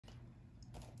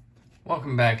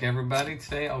Welcome back, everybody.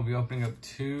 Today I'll be opening up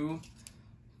two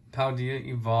Paldea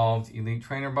Evolved Elite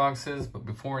Trainer boxes. But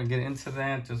before I get into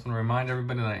that, just want to remind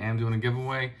everybody that I am doing a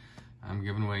giveaway. I'm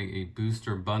giving away a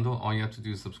booster bundle. All you have to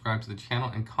do is subscribe to the channel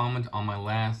and comment on my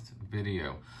last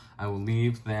video. I will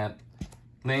leave that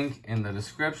link in the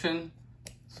description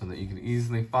so that you can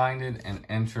easily find it and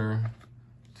enter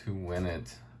to win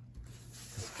it.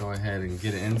 Let's go ahead and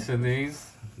get into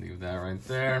these. Leave that right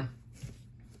there.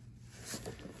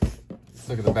 Let's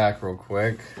look at the back real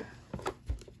quick.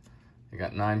 You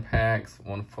got 9 packs,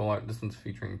 1 full art. This one's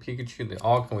featuring Pikachu. They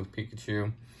all come with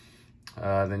Pikachu.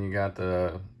 Then you got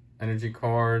the energy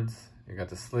cards. You got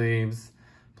the sleeves.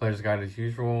 Player's guide as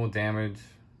usual. Damage,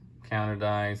 counter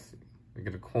dice. We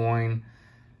get a coin,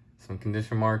 some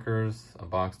condition markers, a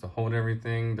box to hold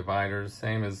everything, dividers,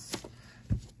 same as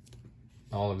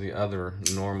all of the other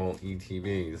normal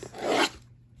ETBs.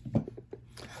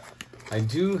 I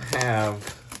do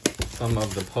have some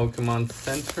of the Pokemon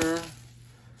Center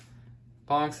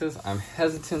boxes. I'm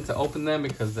hesitant to open them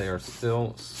because they are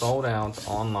still sold out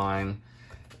online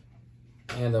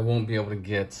and I won't be able to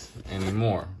get any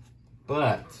more.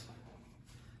 But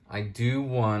I do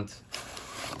want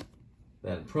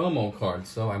that promo card,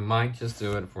 so I might just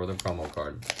do it for the promo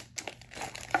card.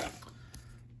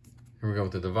 Here we go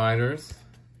with the dividers.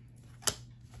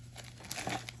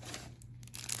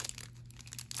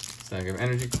 Stack of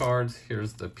energy cards.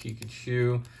 Here's the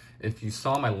Pikachu. If you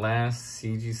saw my last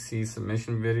CGC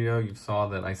submission video, you saw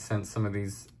that I sent some of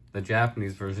these, the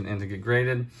Japanese version, in to get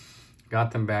graded.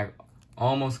 Got them back.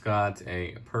 Almost got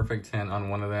a perfect 10 on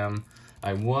one of them.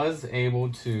 I was able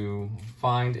to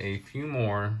find a few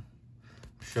more,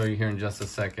 I'll show you here in just a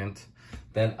second,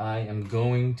 that I am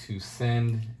going to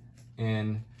send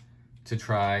in to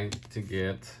try to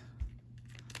get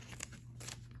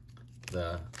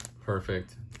the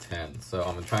perfect 10. So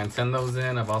I'm gonna try and send those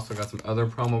in. I've also got some other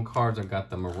promo cards. I've got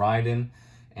the Miraidon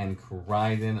and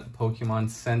Koraidon Pokemon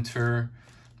Center,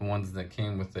 the ones that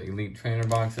came with the Elite Trainer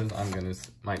boxes.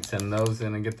 Might send those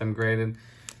in and get them graded.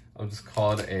 I'll just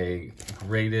call it a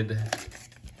graded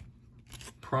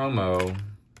promo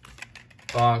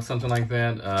box, something like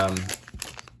that.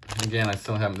 Again, I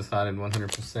still haven't decided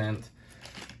 100%.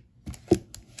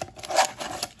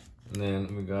 And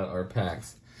then we got our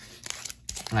packs.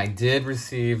 I did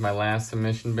receive my last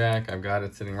submission back. I've got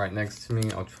it sitting right next to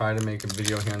me. I'll try to make a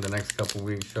video here in the next couple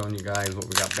weeks showing you guys what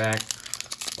we got back.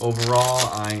 Overall,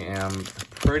 I am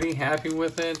pretty happy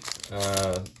with it.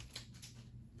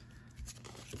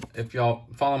 If y'all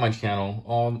follow my channel,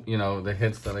 all, the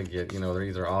hits that I get, they're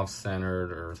either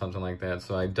off-centered or something like that.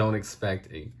 So I don't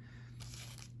expect a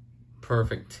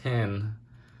perfect 10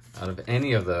 out of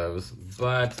any of those,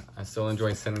 but I still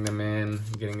enjoy sending them in,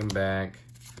 getting them back,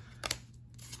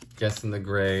 guessing the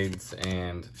grades,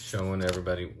 and showing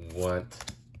everybody what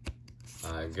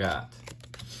I got.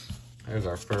 There's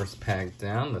our first pack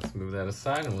down. Let's move that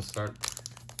aside and we'll start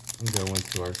and go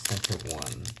into our second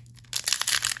one.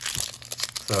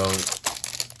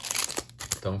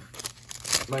 So,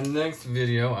 my next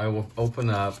video, I will open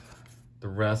up the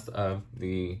rest of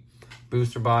the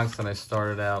booster box that I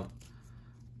started out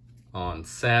on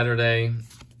Saturday,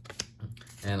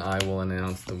 and I will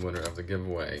announce the winner of the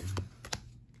giveaway.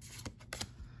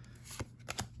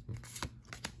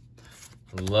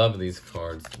 Love these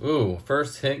cards. Ooh,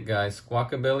 first hit, guys.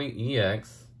 Squawkabilly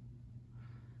EX.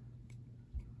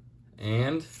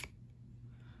 And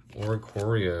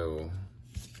Oricorio.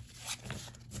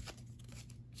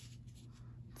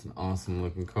 It's an awesome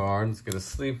looking card. Let's get a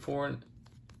sleeve for it.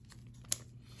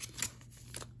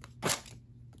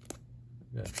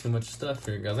 Got too much stuff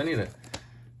here, guys. I need to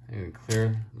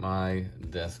clear my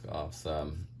desk off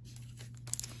some.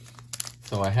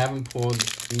 So I haven't pulled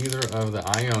either of the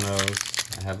Ionos.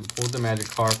 I haven't pulled the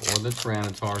Magikarp or the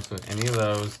Tyranitar, so any of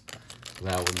those,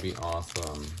 that would be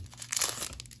awesome.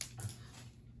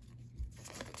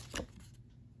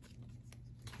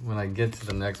 When I get to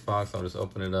the next box, I'll just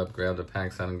open it up, grab the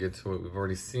packs out, and get to it. We've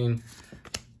already seen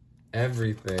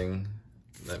everything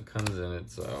that comes in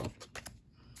it, so.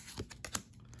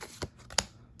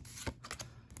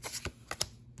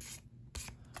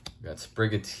 We got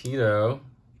Sprigatito.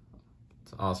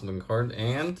 It's an awesome looking card,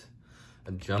 and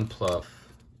a Jumpluff.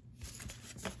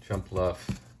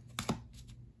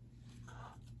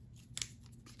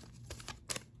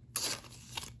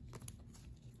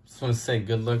 Just want to say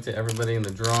good luck to everybody in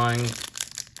the drawing.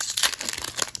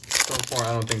 So far,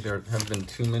 I don't think there have been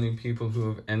too many people who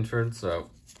have entered, so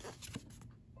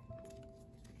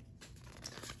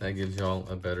that gives y'all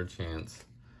a better chance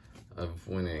of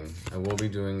winning. I will be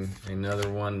doing another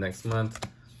one next month.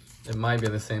 It might be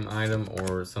the same item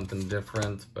or something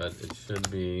different, but it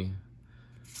should be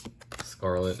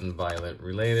Scarlet and Violet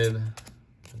related.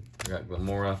 We got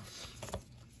Glamora.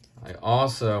 I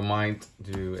also might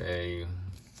do a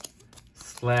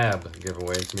slab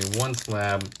giveaway. It's gonna be one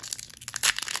slab.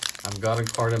 I've got a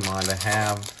card in mind. I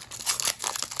have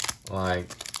like,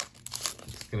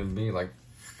 it's gonna be like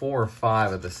 4 or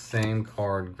 5 of the same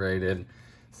card graded.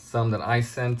 Some that I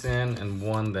sent in and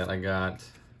one that I got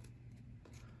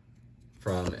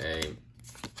from a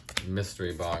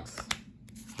mystery box.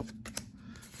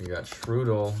 We got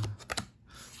Strudel,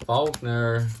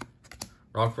 Faulkner,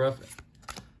 Rockruff,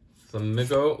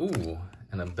 Flamigo, ooh,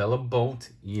 and a Bella Bolt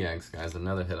EX, guys.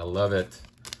 Another hit. I love it.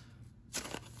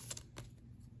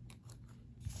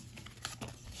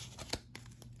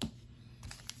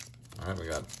 All right, we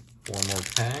got 4 more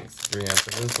packs. 3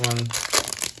 after this one.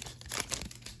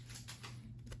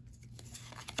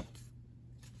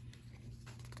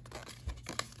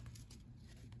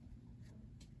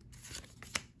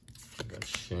 We got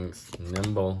Shinx,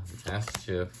 Nimble,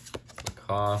 Mischief,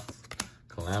 Lacoste,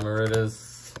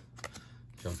 Calamaritas,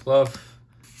 Jumpluff,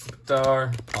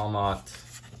 Star, Palmot.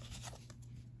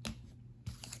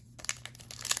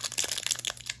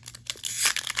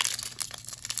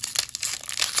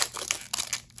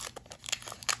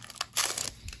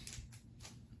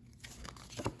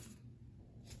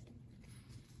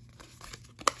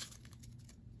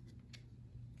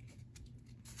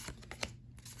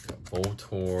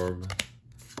 Voltorb,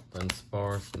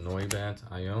 Dunsparce, Noibat,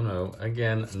 Iono.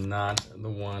 Again, not the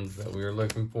ones that we were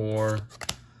looking for.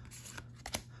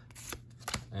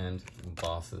 And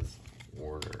Boss's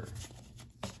Order.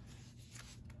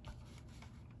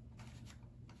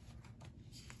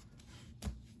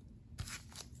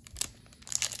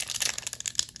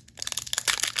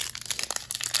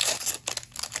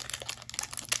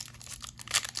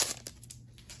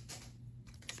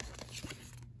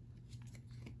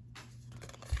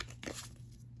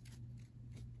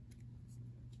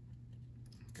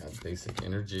 Got Basic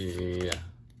Energy.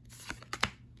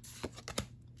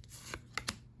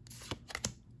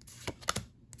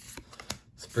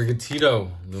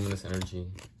 Sprigatito, Luminous Energy,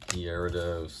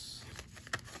 Gyarados.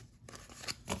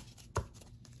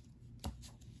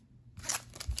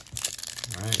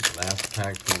 All right, last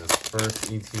pack from this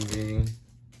first ETB.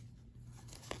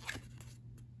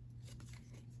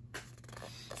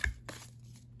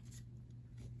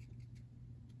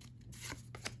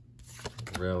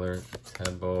 Railer,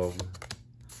 Tedbulb,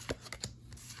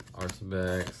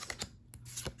 Artibex,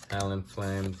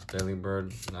 Talonflame,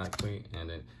 Delibird, Noctly,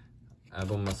 and an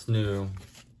Abilmasnu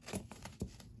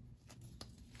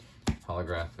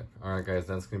holographic. All right, guys,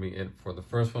 that's gonna be it for the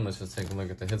first one. Let's just take a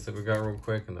look at the hits that we got real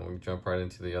quick, and then we jump right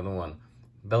into the other one.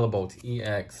 Bellabolt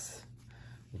EX.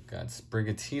 We've got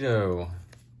Sprigatito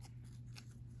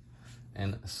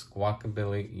and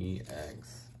Squawkabilly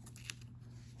EX.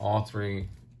 All 3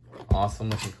 awesome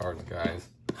looking cards, guys.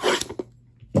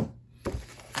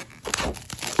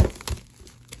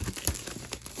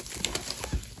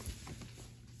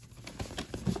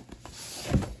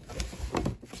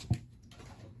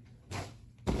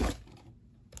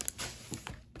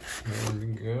 There we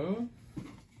go.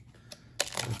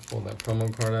 Let's pull that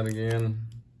promo card out again.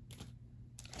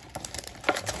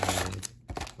 And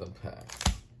the pack.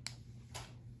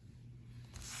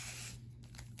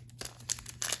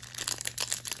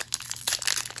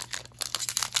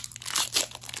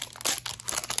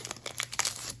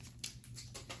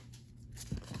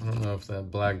 I don't know if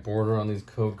that black border on these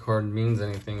code card means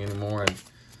anything anymore.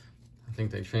 I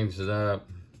think they changed it up.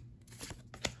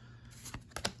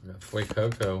 We got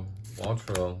Fuecoco,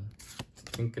 Waltrell,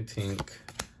 Tinkatink,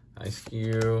 Ice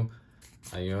Cube,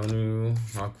 Ionu,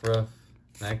 Rockruff,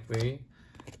 Nactly,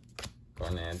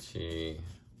 Garganacci.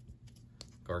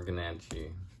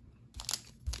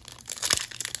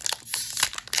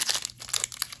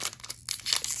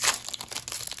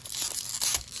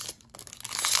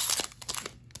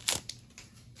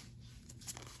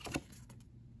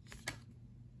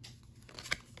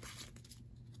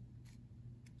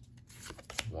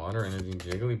 Water Energy,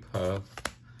 Jigglypuff,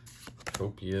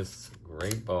 Copious,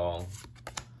 Great Ball,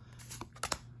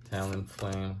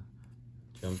 Talonflame,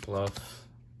 Jumpluff,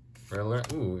 Riddler.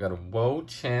 Ooh, we got a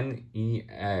Wo-Chen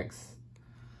EX.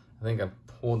 I think I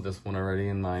pulled this one already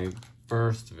in my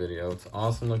first video. It's an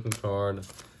awesome looking card.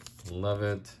 Love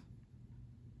it.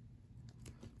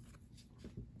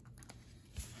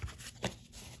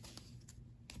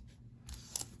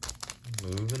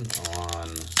 Moving on.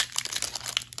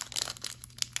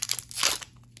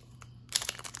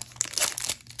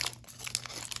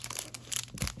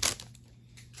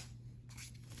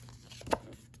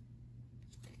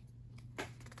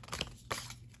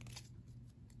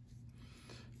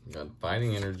 We got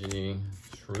Fighting Energy,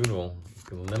 Strudel,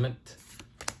 Limit,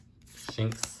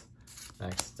 Shinx,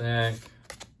 Max Stack,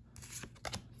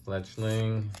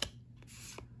 Fletchling,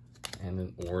 and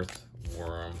an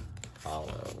Orthworm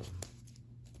Hollow.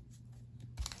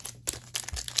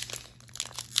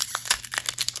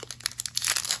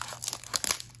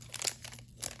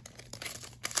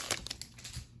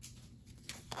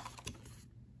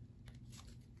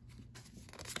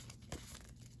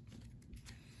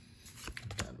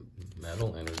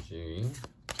 Metal Energy,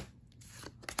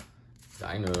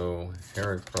 Dino,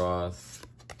 Heracross,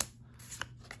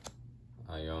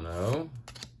 Iono,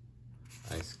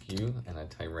 Ice Cube, and a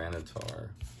Tyranitar.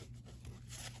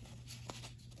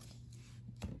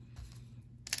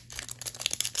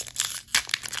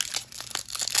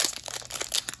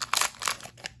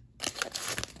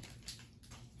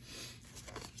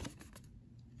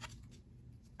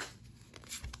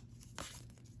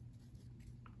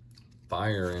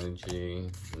 Fire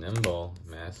Energy, Nimble,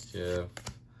 Mastiff,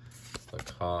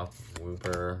 Lakoth,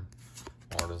 Wooper,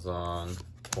 Artisan,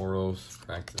 Tauros,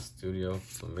 Practice Studio,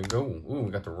 Flamingo. Ooh,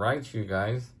 we got the Raichu,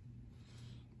 guys.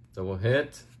 Double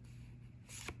hit.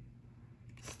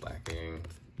 Slacking.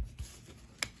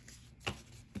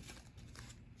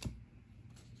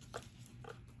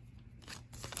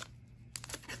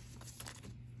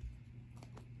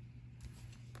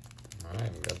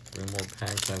 Alright, we got 3 more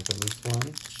packs after this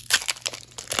one.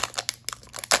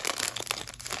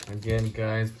 Again,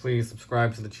 guys, please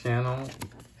subscribe to the channel,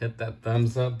 hit that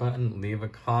thumbs up button, leave a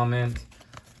comment.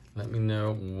 Let me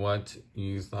know what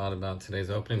you thought about today's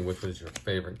opening, which was your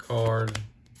favorite card.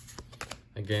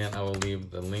 Again, I will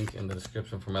leave the link in the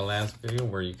description for my last video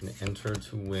where you can enter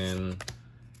to win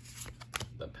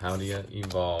the Paldea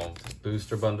Evolved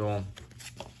Booster Bundle.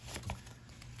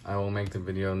 I will make the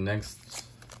video next,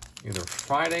 either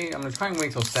Friday. I'm going to try and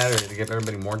wait till Saturday to give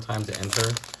everybody more time to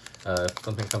enter. If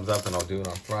something comes up, then I'll do it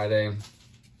on Friday.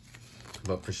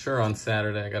 But for sure on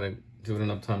Saturday, I got to do it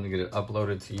enough time to get it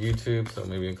uploaded to YouTube. So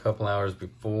maybe a couple hours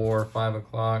before 5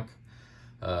 o'clock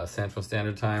Central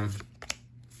Standard Time.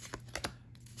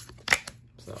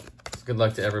 So good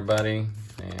luck to everybody.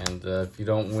 And if you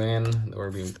don't win, there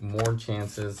will be more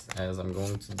chances, as I'm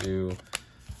going to do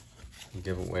a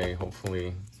giveaway,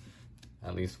 hopefully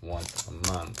at least once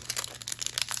a month.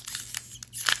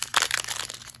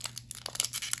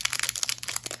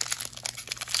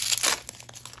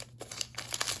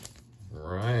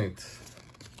 Right,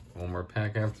 one more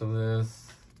pack after this.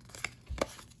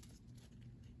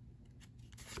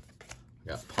 We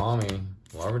got Palmy,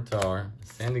 Larvitar,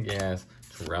 Sandygast,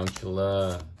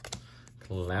 Tarantula,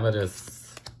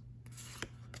 Calamitous,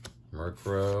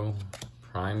 Murkrow,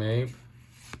 Primeape,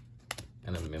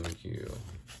 and a Mimikyu.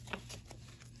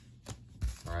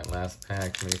 Alright, last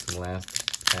pack, maybe some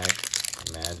last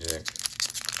pack magic.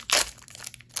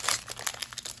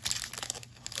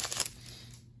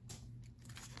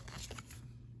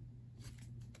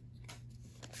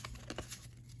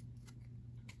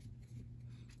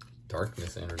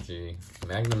 Darkness Energy,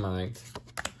 Magnemite,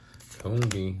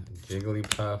 Combee,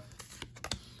 Jigglypuff,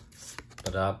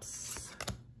 Spadops,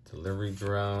 Delivery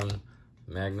Drone,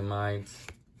 Magnemite,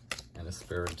 and a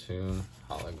Spiritomb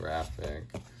holographic.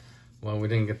 Well, we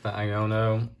didn't get the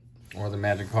Iono or the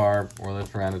Magikarp or the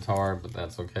Tyranitar, but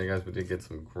that's okay, guys. We did get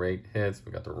some great hits.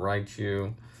 We got the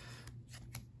Raichu,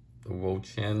 the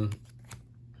Wochin,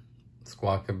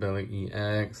 Squawkabilly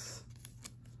EX,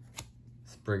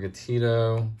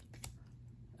 Sprigatito,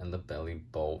 and the Belly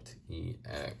Bolt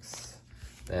EX.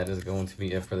 That is going to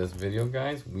be it for this video,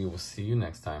 guys. We will see you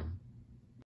next time.